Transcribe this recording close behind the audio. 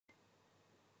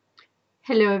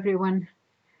Hello, everyone.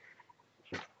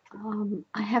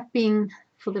 I have been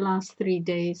for the last 3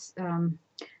 days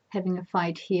having a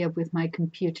fight here with my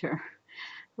computer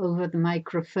over the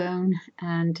microphone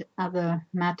and other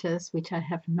matters which I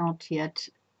have not yet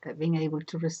been able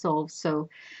to resolve. So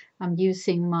I'm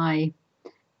using my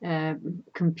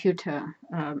computer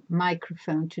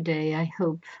microphone today. I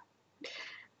hope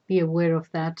be aware of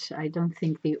that. I don't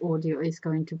think the audio is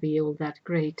going to be all that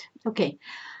great. Okay.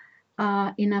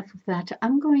 Enough of that.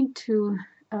 I'm going to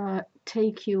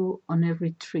take you on a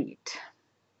retreat.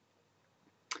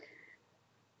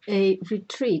 A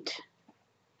retreat,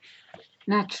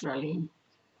 naturally,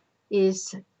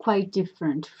 is quite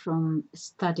different from a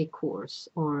study course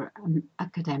or an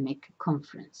academic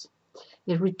conference.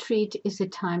 A retreat is a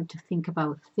time to think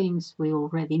about things we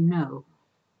already know,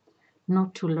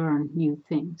 not to learn new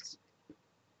things.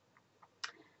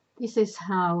 This is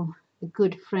how a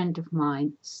good friend of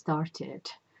mine started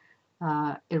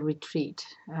a retreat.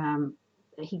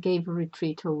 He gave a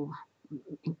retreat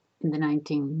in the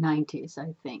 1990s,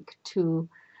 I think, to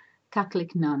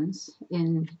Catholic nuns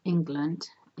in England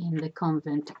in the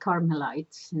convent,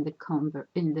 Carmelites in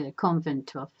the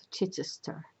convent of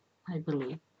Chichester, I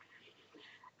believe.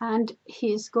 And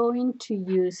he's going to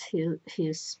use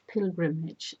his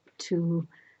pilgrimage to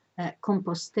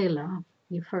Compostela.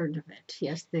 You've heard of it.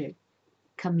 Yes, the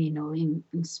Camino in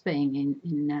Spain,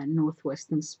 in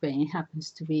northwestern Spain. It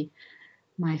happens to be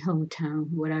my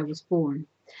hometown where I was born.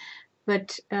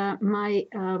 But my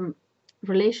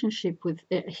relationship with,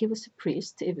 he was a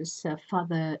priest. It was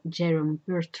Father Jerome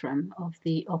Bertram of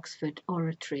the Oxford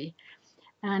Oratory.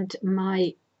 And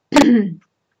my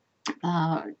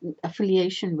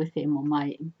affiliation with him, or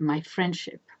my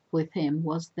friendship with him,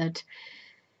 was that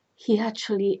he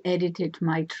actually edited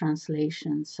my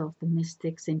translations of the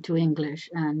mystics into English,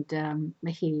 and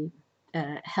he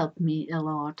helped me a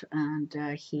lot, and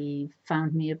he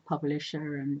found me a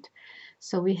publisher, and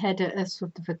so we had a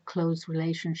sort of a close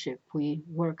relationship. We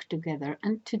worked together,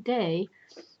 and today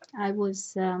I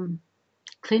was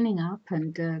cleaning up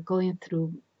and going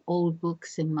through old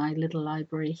books in my little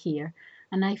library here,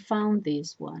 and I found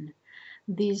these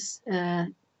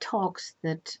talks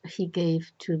that he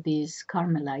gave to these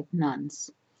Carmelite nuns.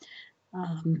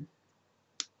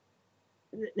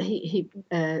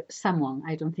 Someone,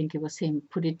 I don't think it was him,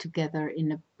 put it together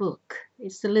in a book.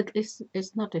 It's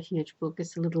not a huge book.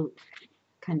 It's a little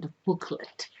kind of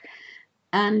booklet,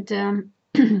 and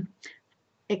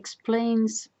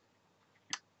explains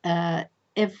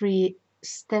every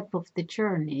step of the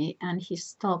journey, and he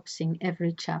stops in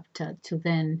every chapter to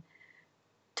then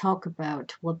talk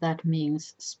about what that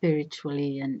means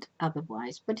spiritually and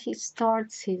otherwise. But he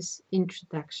starts his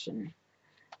introduction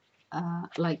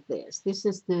like this. This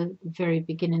is the very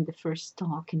beginning, the first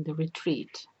talk in the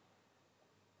retreat.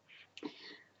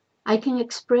 I can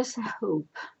express a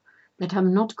hope that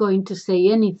I'm not going to say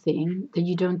anything that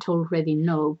you don't already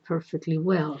know perfectly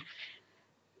well.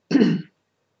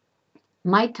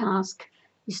 My task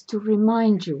is to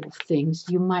remind you of things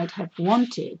you might have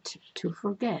wanted to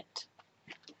forget,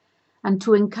 and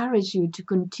to encourage you to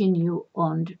continue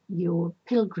on your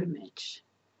pilgrimage,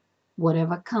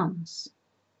 whatever comes.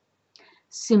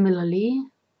 Similarly,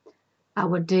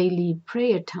 our daily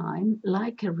prayer time,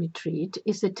 like a retreat,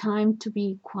 is a time to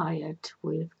be quiet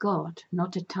with God,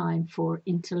 not a time for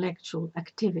intellectual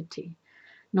activity,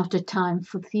 not a time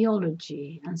for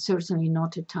theology, and certainly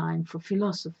not a time for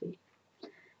philosophy.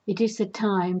 It is a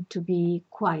time to be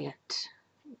quiet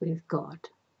with God.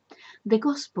 The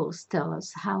Gospels tell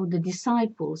us how the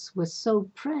disciples were so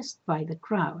pressed by the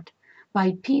crowd,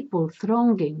 by people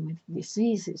thronging with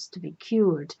diseases to be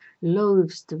cured,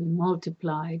 loaves to be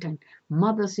multiplied, and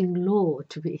mothers-in-law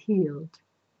to be healed,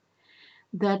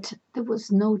 that there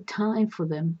was no time for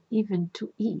them even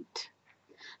to eat.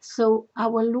 So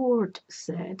our Lord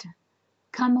said,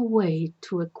 "Come away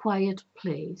to a quiet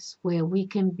place where we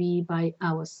can be by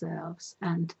ourselves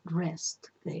and rest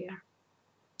there."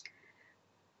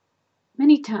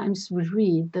 Many times we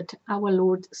read that our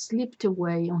Lord slipped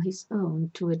away on his own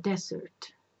to a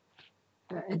desert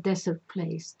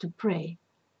place to pray.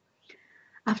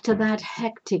 After that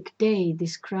hectic day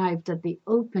described at the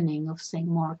opening of St.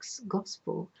 Mark's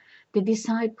Gospel, the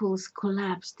disciples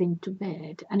collapsed into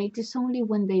bed, and it is only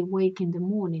when they wake in the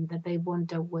morning that they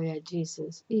wonder where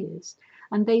Jesus is,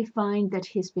 and they find that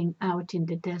he's been out in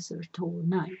the desert all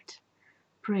night,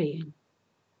 praying.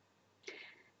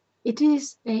 It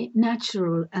is a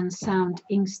natural and sound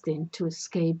instinct to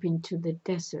escape into the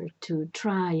desert, to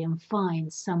try and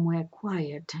find somewhere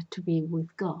quiet to be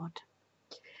with God.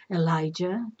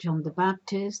 Elijah, John the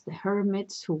Baptist, the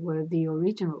hermits who were the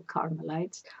original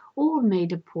Carmelites, all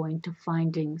made a point of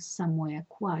finding somewhere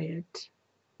quiet.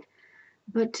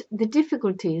 But the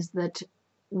difficulty is that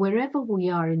wherever we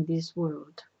are in this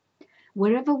world,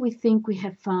 wherever we think we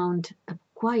have found a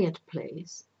quiet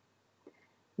place,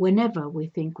 whenever we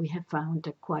think we have found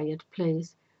a quiet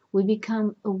place, we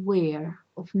become aware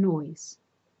of noise.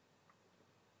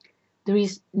 There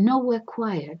is nowhere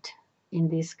quiet in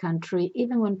this country,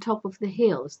 even on top of the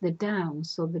hills, the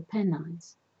downs or the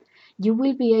Pennines. You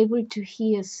will be able to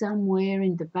hear somewhere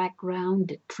in the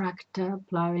background a tractor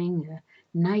ploughing, a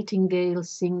nightingale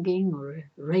singing, or a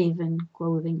raven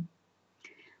crowing.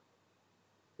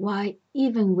 Why,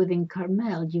 even within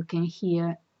Carmel, you can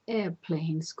hear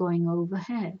airplanes going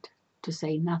overhead, to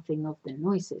say nothing of the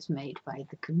noises made by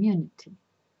the community.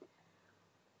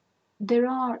 There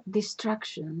are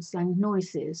distractions and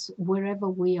noises wherever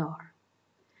we are,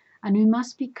 and we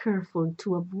must be careful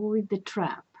to avoid the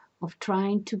trap of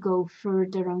trying to go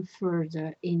further and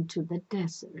further into the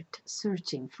desert,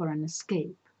 searching for an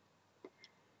escape.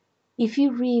 If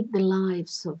you read the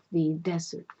lives of the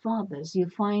desert fathers, you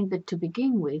find that to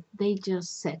begin with, they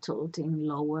just settled in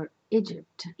Lower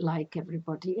Egypt like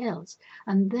everybody else.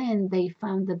 And then they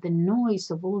found that the noise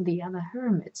of all the other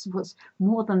hermits was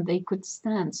more than they could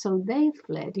stand. So they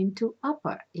fled into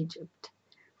Upper Egypt,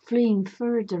 fleeing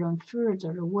further and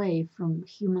further away from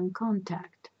human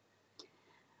contact.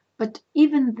 But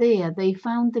even there, they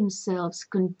found themselves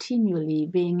continually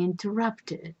being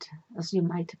interrupted, as you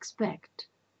might expect.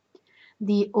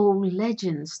 The old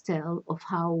legends tell of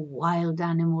how wild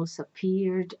animals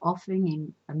appeared, often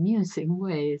in amusing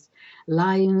ways.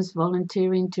 Lions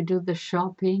volunteering to do the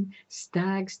shopping,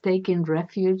 stags taking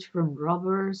refuge from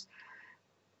robbers.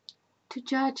 To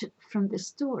judge from the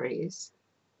stories,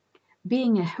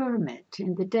 being a hermit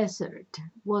in the desert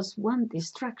was one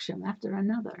distraction after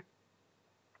another.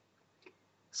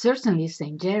 Certainly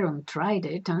St. Jerome tried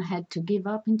it and had to give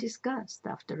up in disgust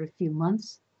after a few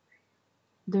months.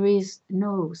 There is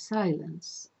no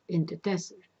silence in the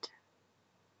desert.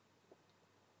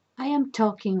 I am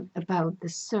talking about the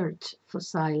search for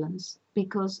silence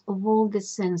because of all the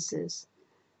senses,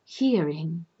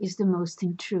 hearing is the most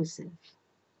intrusive.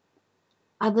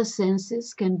 Other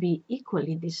senses can be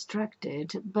equally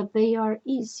distracted, but they are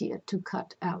easier to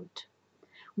cut out.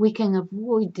 We can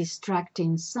avoid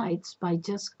distracting sights by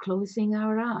just closing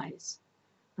our eyes,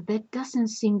 but there doesn't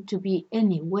seem to be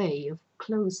any way of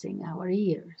closing our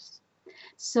ears.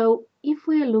 So if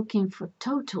we are looking for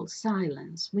total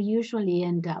silence, we usually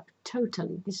end up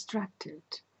totally distracted.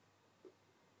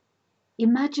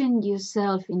 Imagine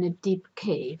yourself in a deep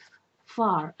cave,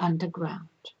 far underground.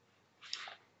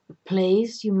 A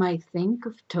place you might think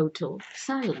of total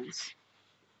silence,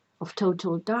 of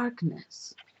total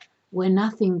darkness, where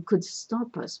nothing could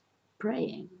stop us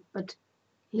praying. But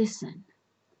listen,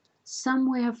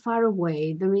 somewhere far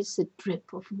away there is a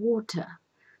drip of water,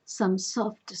 some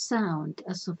soft sound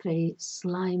as of a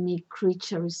slimy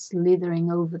creature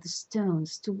slithering over the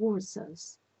stones towards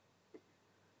us.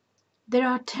 There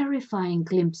are terrifying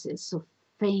glimpses of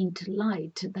faint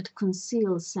light that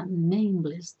conceal some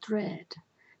nameless dread.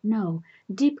 No,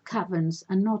 deep caverns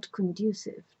are not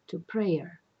conducive to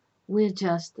prayer. We're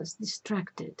just as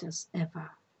distracted as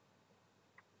ever.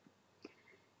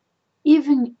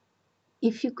 Even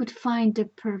if you could find a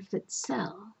perfect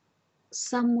cell,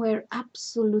 somewhere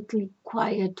absolutely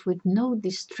quiet with no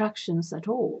distractions at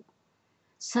all,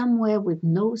 somewhere with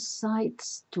no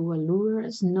sights to allure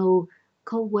us, no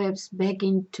cobwebs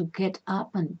begging to get up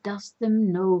and dust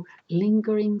them, no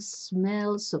lingering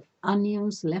smells of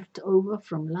onions left over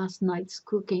from last night's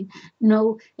cooking,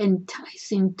 no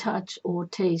enticing touch or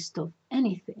taste of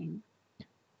anything.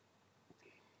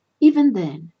 Even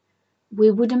then, we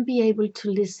wouldn't be able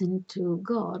to listen to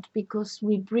God because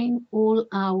we bring all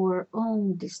our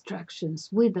own distractions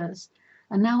with us,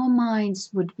 and our minds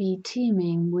would be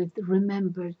teeming with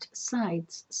remembered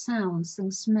sights, sounds,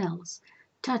 and smells,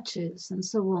 touches, and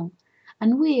so on.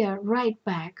 And we are right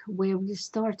back where we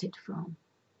started from.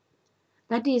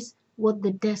 That is what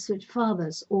the Desert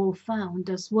Fathers all found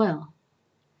as well.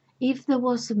 If there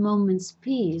was a moment's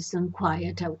peace and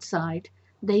quiet outside,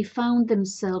 they found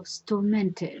themselves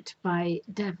tormented by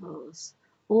devils,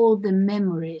 all the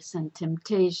memories and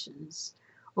temptations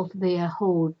of their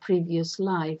whole previous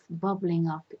life bubbling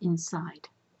up inside.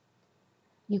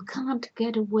 You can't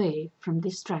get away from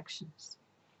distractions.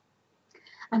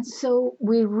 And so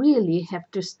we really have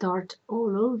to start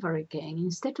all over again.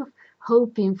 Instead of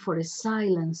hoping for a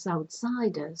silence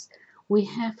outside us, we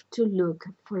have to look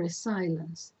for a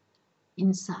silence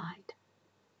inside.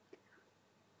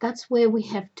 That's where we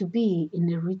have to be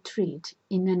in a retreat,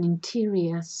 in an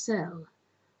interior cell,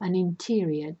 an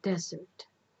interior desert.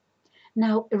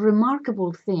 Now, a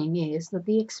remarkable thing is that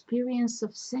the experience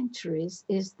of centuries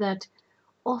is that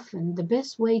often the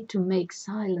best way to make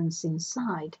silence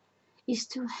inside is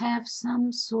to have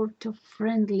some sort of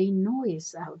friendly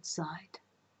noise outside.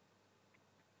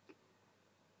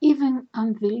 Even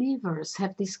unbelievers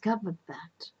have discovered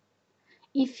that.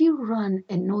 If you run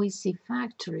a noisy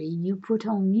factory, you put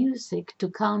on music to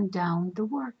calm down the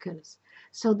workers,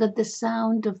 so that the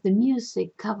sound of the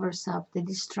music covers up the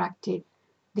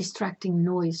distracting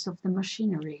noise of the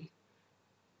machinery.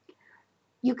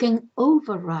 You can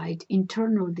override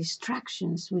internal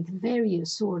distractions with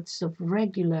various sorts of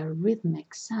regular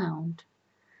rhythmic sound.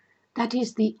 That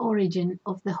is the origin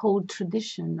of the whole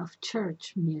tradition of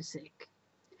church music.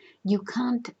 You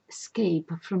can't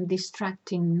escape from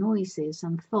distracting noises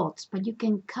and thoughts, but you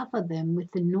can cover them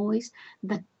with a noise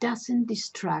that doesn't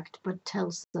distract but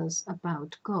tells us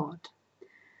about God.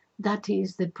 That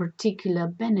is the particular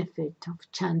benefit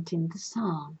of chanting the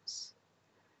Psalms.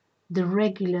 The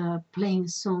regular plain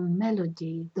song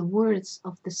melody, the words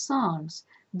of the Psalms,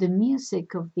 the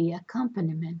music of the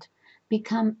accompaniment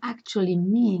become actually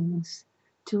means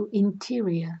to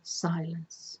interior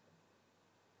silence.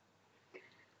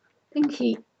 I think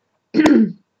he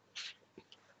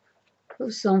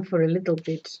goes on for a little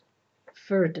bit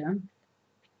further,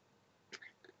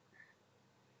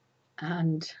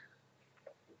 and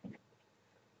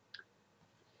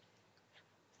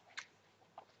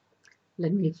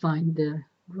let me find the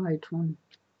right one.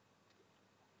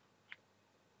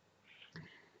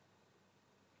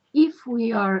 If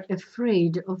we are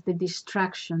afraid of the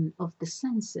distraction of the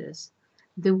senses,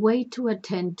 the way to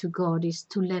attend to God is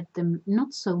to let them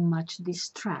not so much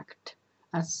distract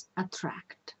as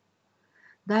attract.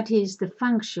 That is the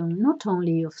function not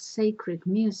only of sacred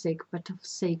music but of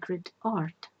sacred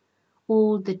art,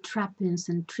 all the trappings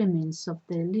and trimmings of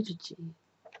the liturgy.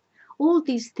 All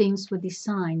these things were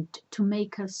designed to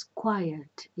make us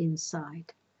quiet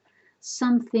inside,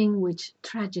 something which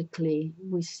tragically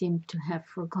we seem to have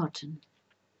forgotten.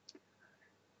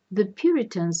 The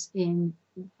Puritans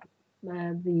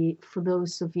for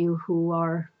those of you who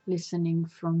are listening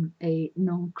from a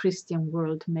non-Christian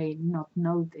world may not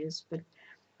know this, but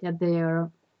that they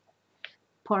are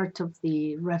part of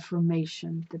the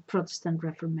Reformation, the Protestant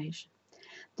Reformation.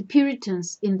 The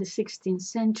Puritans in the 16th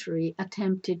century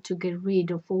attempted to get rid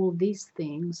of all these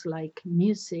things like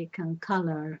music and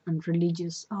color and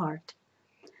religious art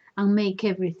and make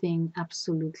everything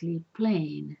absolutely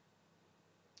plain.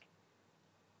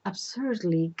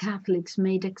 Absurdly, Catholics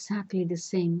made exactly the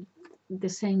same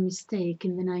mistake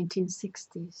in the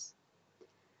 1960s.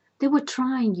 They were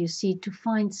trying, you see, to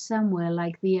find somewhere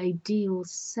like the ideal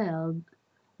cell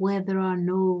where there are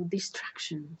no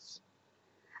distractions.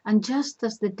 And just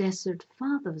as the Desert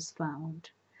Fathers found,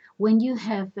 when you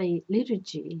have a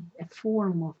liturgy, a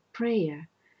form of prayer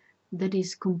that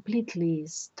is completely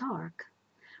stark,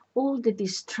 all the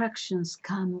distractions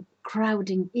come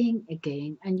crowding in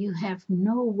again, and you have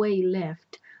no way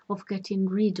left of getting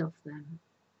rid of them.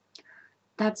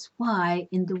 That's why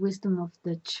in the wisdom of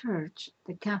the Church,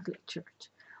 the Catholic Church,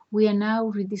 we are now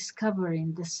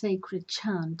rediscovering the sacred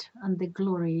chant and the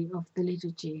glory of the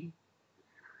liturgy.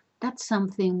 That's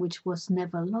something which was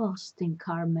never lost in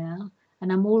Carmel, and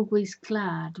I'm always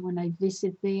glad when I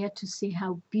visit there to see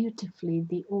how beautifully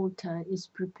the altar is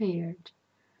prepared.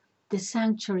 The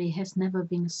sanctuary has never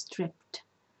been stripped,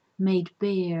 made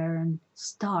bare and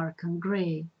stark and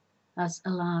grey, as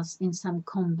alas in some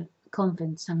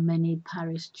convents and many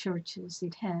parish churches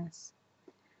it has.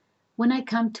 When I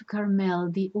come to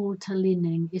Carmel, the altar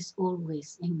linen is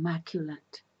always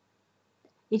immaculate.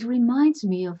 It reminds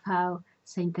me of how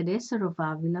Saint Teresa of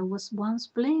Avila was once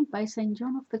blamed by Saint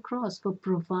John of the Cross for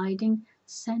providing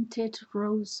scented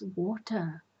rose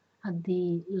water at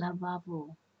the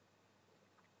lavabo,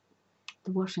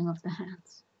 the washing of the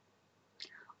hands.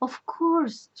 Of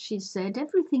course, she said,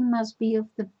 everything must be of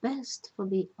the best for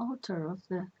the altar of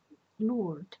the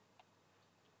Lord.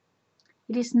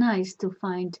 It is nice to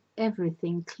find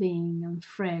everything clean and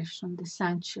fresh on the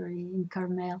sanctuary in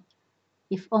Carmel,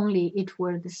 if only it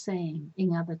were the same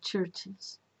in other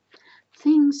churches.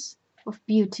 Things of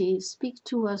beauty speak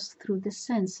to us through the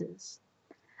senses,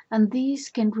 and these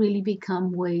can really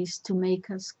become ways to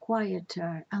make us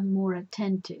quieter and more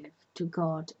attentive to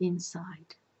God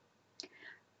inside.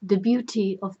 The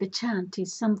beauty of the chant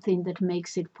is something that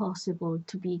makes it possible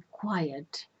to be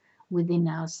quiet within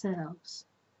ourselves.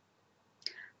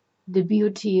 The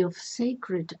beauty of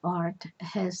sacred art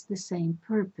has the same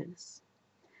purpose.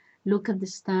 Look at the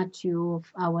statue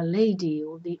of Our Lady,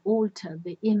 or the altar,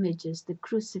 the images, the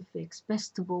crucifix,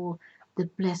 best of all, the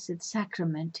Blessed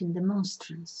Sacrament in the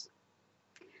monstrance.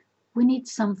 We need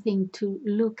something to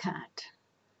look at,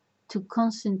 to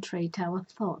concentrate our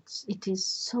thoughts. It is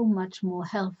so much more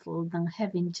helpful than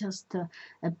having just a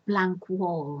blank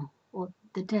wall or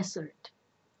the desert.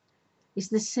 It's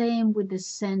the same with the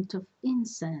scent of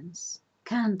incense,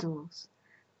 candles,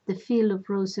 the feel of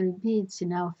rosary beads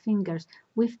in our fingers.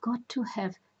 We've got to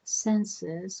have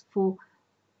senses, for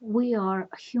we are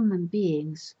human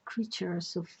beings,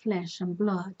 creatures of flesh and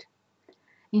blood.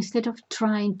 Instead of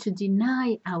trying to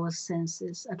deny our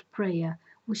senses at prayer,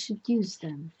 we should use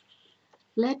them.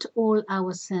 Let all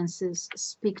our senses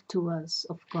speak to us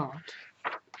of God.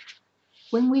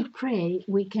 When we pray,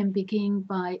 we can begin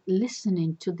by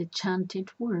listening to the chanted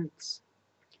words.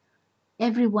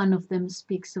 Every one of them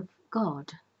speaks of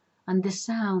God, and the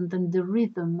sound and the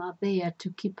rhythm are there to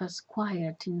keep us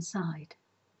quiet inside.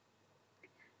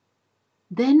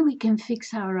 Then we can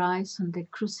fix our eyes on the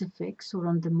crucifix or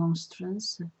on the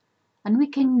monstrance, and we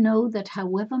can know that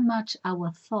however much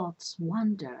our thoughts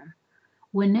wander,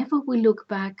 whenever we look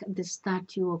back at the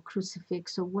statue or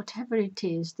crucifix or whatever it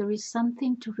is, there is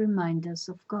something to remind us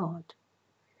of God.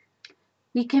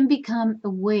 We can become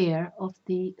aware of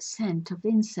the scent of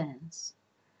incense,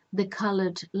 the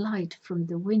colored light from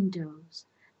the windows,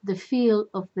 the feel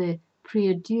of the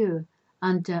prie-dieu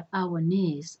under our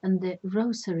knees, and the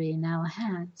rosary in our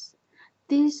hands.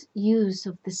 This use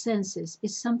of the senses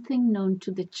is something known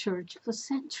to the Church for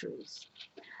centuries,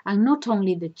 and not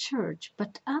only the Church,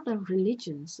 but other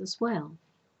religions as well.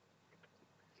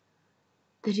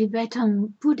 The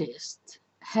Tibetan Buddhists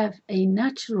have a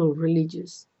natural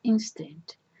religious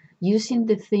instinct, using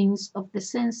the things of the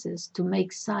senses to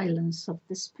make silence of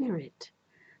the spirit.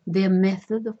 Their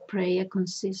method of prayer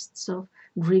consists of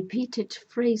repeated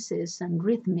phrases and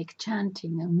rhythmic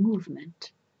chanting and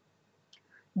movement.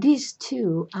 These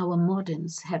too our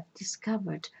moderns have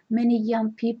discovered. Many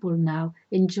young people now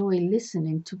enjoy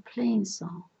listening to plain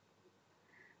song.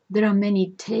 There are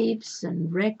many tapes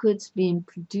and records being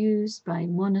produced by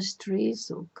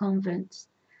monasteries or convents,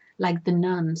 like the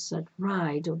nuns at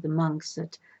Ryde or the monks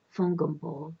at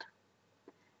Fongenbold.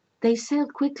 They sell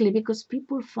quickly because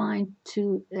people find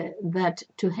that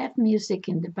to have music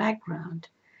in the background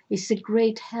is a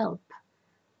great help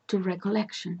to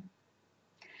recollection.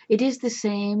 It is the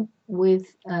same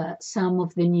with some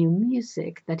of the new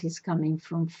music that is coming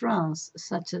from France,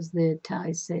 such as the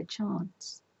Taizé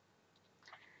chants.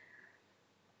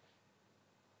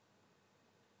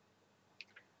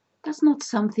 That's not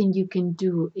something you can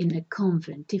do in a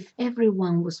convent. If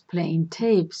everyone was playing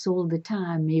tapes all the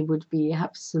time, it would be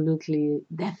absolutely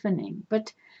deafening.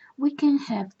 But we can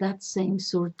have that same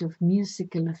sort of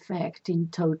musical effect in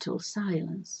total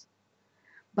silence.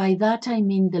 By that I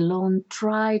mean the long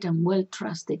tried and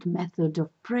well-trusted method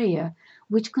of prayer,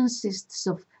 which consists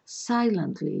of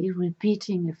silently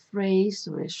repeating a phrase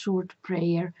or a short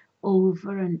prayer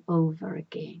over and over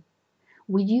again.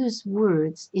 We use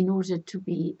words in order to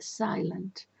be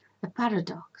silent, a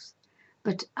paradox,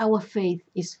 but our faith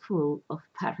is full of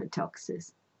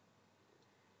paradoxes.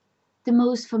 The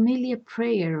most familiar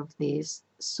prayer of this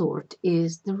sort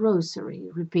is the Rosary,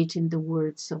 repeating the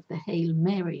words of the Hail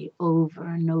Mary over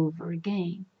and over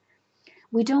again.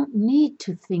 We don't need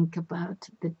to think about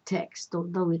the text,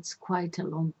 although it's quite a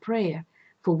long prayer,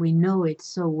 for we know it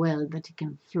so well that it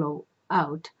can flow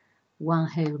out one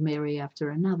Hail Mary after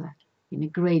another in a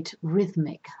great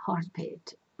rhythmic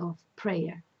heartbeat of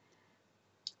prayer.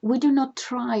 We do not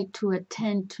try to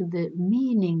attend to the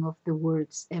meaning of the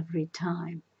words every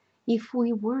time. If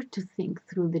we were to think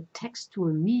through the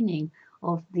textual meaning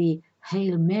of the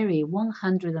Hail Mary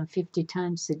 150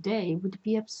 times a day, it would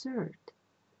be absurd.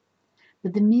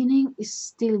 But the meaning is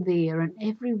still there, and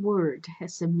every word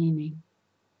has a meaning.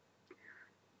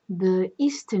 The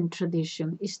Eastern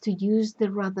tradition is to use the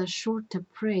rather shorter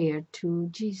prayer to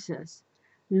Jesus.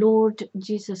 Lord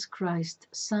Jesus Christ,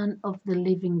 Son of the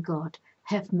living God,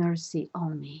 have mercy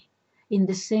on me. In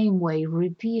the same way,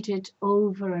 repeat it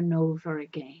over and over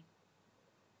again.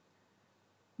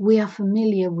 We are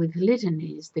familiar with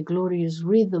litanies, the glorious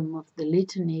rhythm of the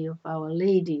litany of Our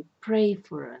Lady, pray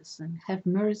for us and have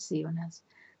mercy on us,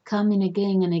 coming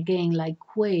again and again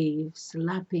like waves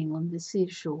lapping on the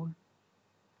seashore.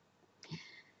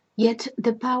 Yet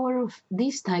the power of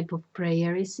this type of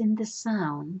prayer is in the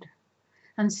sound.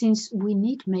 And since we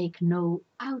need make no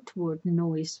outward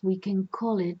noise, we can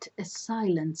call it a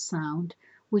silent sound,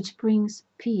 which brings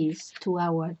peace to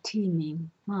our teeming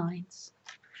minds.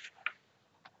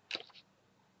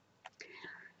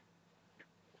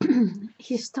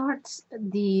 he starts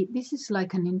this is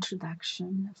like an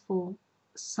introduction for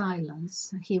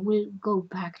silence. He will go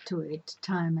back to it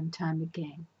time and time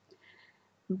again.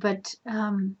 But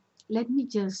let me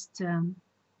just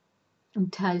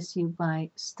entice you by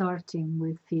starting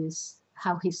with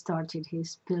how he started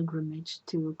his pilgrimage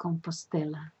to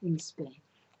Compostela in Spain.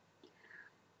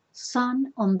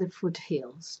 Sun on the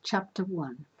Foothills, Chapter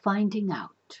 1, Finding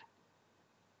Out.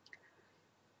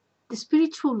 The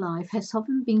spiritual life has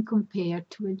often been compared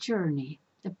to a journey,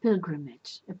 a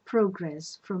pilgrimage, a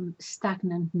progress from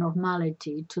stagnant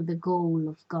normality to the goal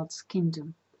of God's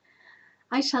kingdom.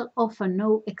 I shall offer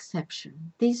no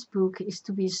exception. This book is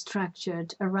to be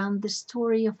structured around the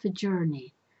story of a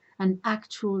journey, an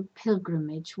actual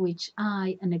pilgrimage which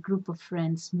I and a group of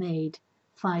friends made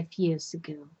 5 years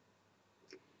ago.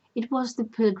 It was the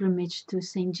pilgrimage to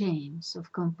St. James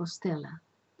of Compostela.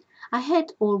 I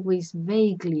had always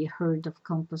vaguely heard of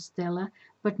Compostela,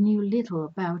 but knew little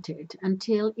about it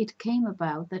until it came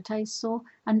about that I saw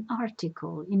an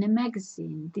article in a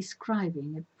magazine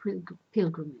describing a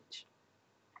pilgrimage.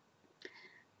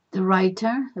 The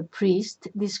writer, a priest,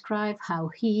 described how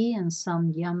he and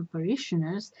some young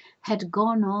parishioners had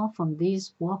gone off on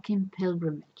this walking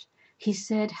pilgrimage. He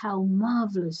said how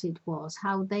marvelous it was,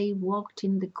 how they walked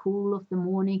in the cool of the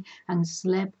morning and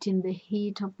slept in the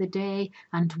heat of the day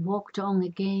and walked on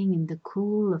again in the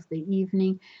cool of the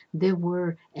evening. There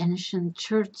were ancient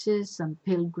churches and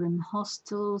pilgrim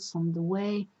hostels on the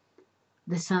way.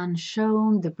 The sun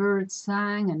shone, the birds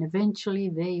sang, and eventually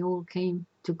they all came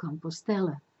to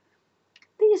Compostela.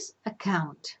 This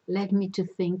account led me to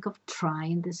think of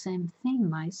trying the same thing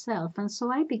myself, and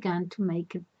so I began to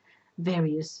make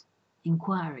various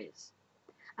inquiries.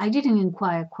 I didn't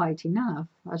inquire quite enough,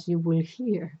 as you will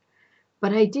hear,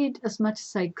 but I did as much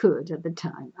as I could at the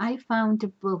time. I found a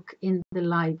book in the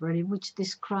library which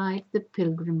described the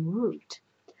pilgrim route,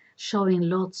 showing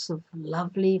lots of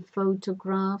lovely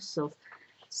photographs of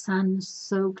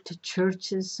sun-soaked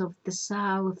churches of the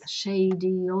south,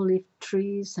 shady olive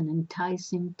trees and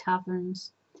enticing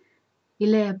taverns.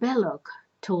 Hilaire Belloc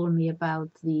told me about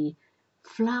the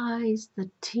flies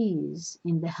that tease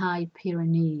in the high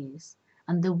Pyrenees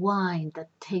and the wine that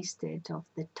tasted of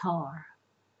the tar.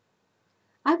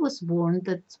 I was warned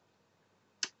that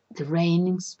the rain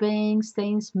in Spain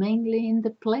stays mainly in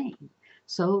the plain,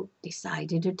 so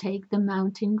decided to take the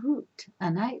mountain route,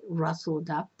 and I rustled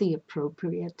up the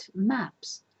appropriate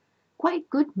maps.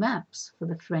 Quite good maps for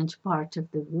the French part of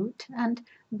the route and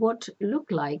what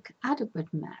looked like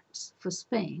adequate maps for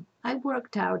Spain. I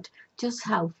worked out just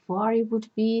how far it would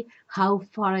be, how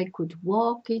far I could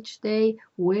walk each day,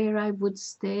 where I would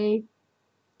stay.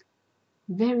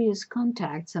 Various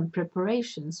contacts and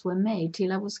preparations were made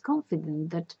till I was confident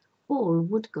that all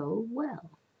would go well.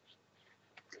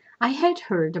 I had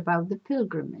heard about the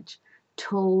pilgrimage,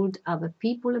 told other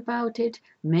people about it,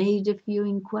 made a few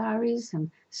inquiries, and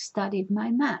studied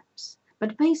my maps.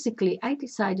 But basically, I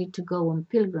decided to go on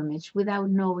pilgrimage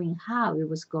without knowing how it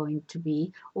was going to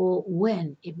be or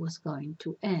when it was going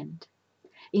to end.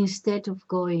 Instead of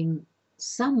going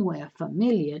somewhere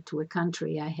familiar to a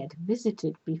country I had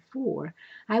visited before,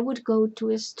 I would go to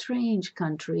a strange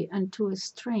country and to a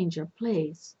stranger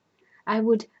place. I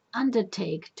would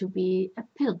undertake to be a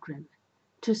pilgrim,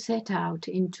 to set out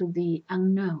into the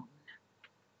unknown.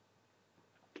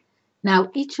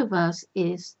 Now, each of us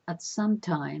is at some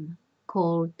time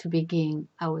called to begin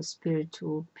our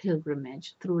spiritual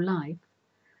pilgrimage through life.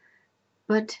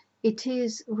 But it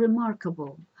is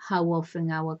remarkable how often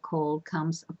our call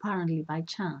comes apparently by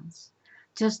chance,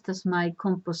 just as my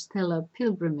Compostela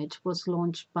pilgrimage was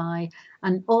launched by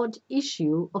an odd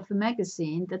issue of a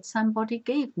magazine that somebody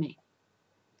gave me.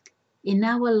 In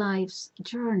our life's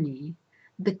journey,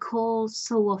 the call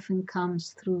so often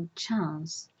comes through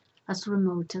chance, as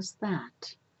remote as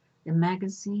that. A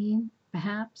magazine,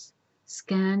 perhaps,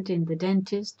 scanned in the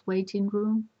dentist waiting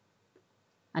room,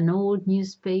 an old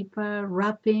newspaper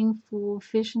wrapping for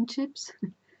fish and chips,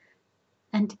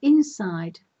 and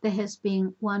inside there has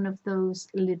been one of those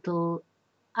little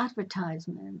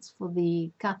advertisements for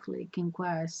the Catholic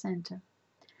Inquiry Center.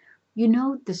 You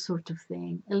know the sort of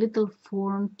thing, a little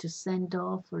form to send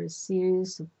off or a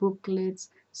series of booklets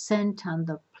sent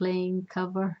under plain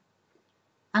cover.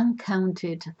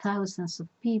 Uncounted thousands of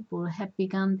people have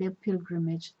begun their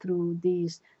pilgrimage through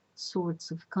these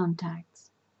sorts of contacts.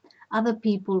 Other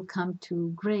people come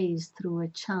to grace through a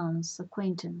chance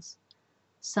acquaintance,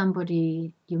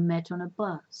 somebody you met on a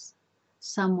bus,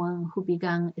 someone who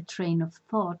began a train of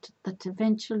thought that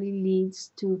eventually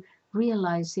leads to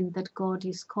realizing that God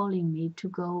is calling me to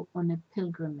go on a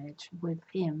pilgrimage with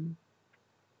Him.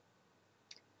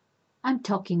 I'm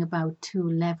talking about two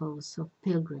levels of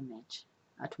pilgrimage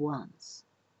at once.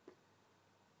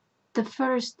 The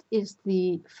first is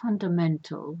the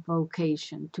fundamental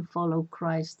vocation to follow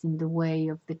Christ in the way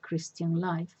of the Christian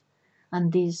life,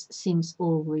 and this seems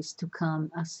always to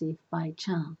come as if by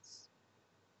chance.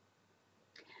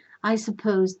 I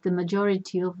suppose the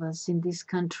majority of us in this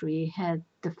country had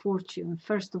the fortune,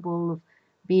 first of all, of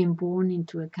being born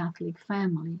into a Catholic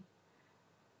family,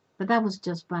 but that was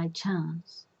just by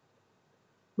chance.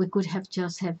 We could have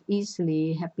just have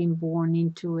easily have been born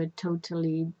into a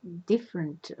totally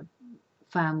different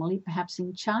family, perhaps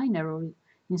in China or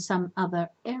in some other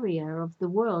area of the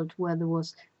world where there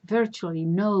was virtually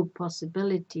no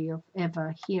possibility of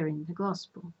ever hearing the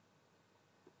gospel.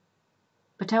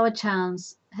 But our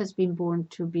chance has been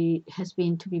to be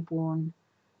born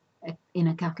in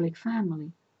a Catholic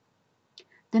family.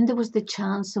 Then there was the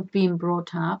chance of being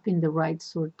brought up in the right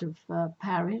sort of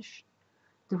parish,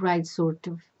 the right sort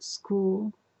of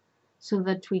school, so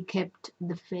that we kept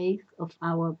the faith of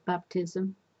our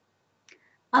baptism.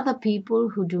 Other people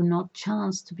who do not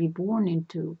chance to be born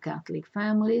into Catholic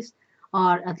families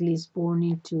are at least born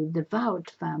into devout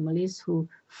families who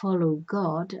follow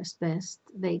God as best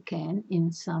they can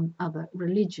in some other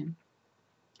religion.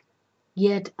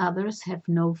 Yet others have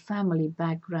no family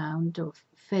background of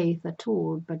faith at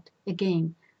all, but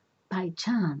again, by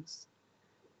chance.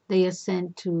 They are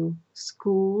sent to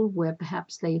school where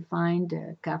perhaps they find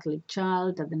a Catholic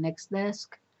child at the next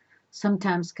desk.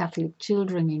 Sometimes Catholic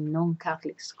children in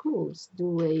non-Catholic schools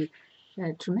do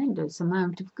a tremendous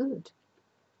amount of good.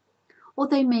 Or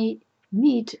they may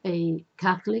meet a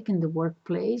Catholic in the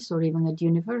workplace or even at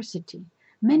university.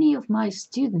 Many of my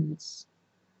students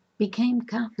became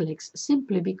Catholics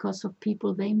simply because of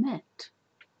people they met.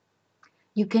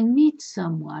 You can meet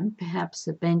someone, perhaps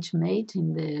a benchmate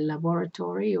in the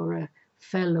laboratory or a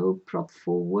fellow prop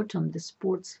forward on the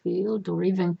sports field or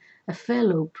even a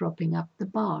fellow propping up the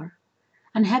bar.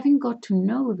 And having got to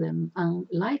know them and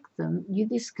like them, you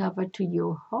discover to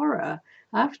your horror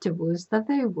afterwards that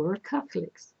they were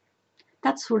Catholics.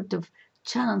 That sort of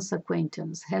chance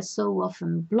acquaintance has so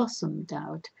often blossomed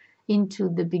out into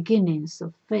the beginnings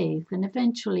of faith and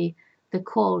eventually the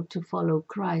call to follow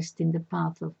Christ in the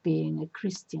path of being a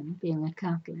Christian, being a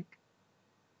Catholic.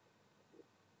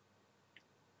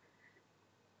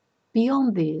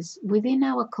 Beyond this, within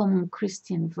our common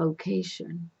Christian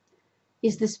vocation,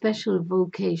 is the special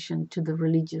vocation to the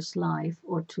religious life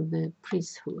or to the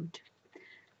priesthood.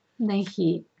 Then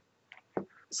he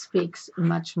speaks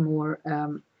much more,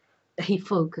 he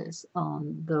focuses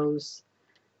on those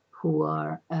who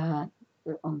are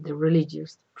on the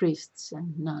religious priests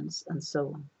and nuns and so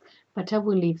on. But I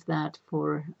will leave that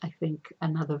for, I think,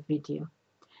 another video.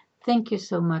 Thank you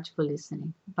so much for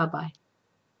listening. Bye-bye.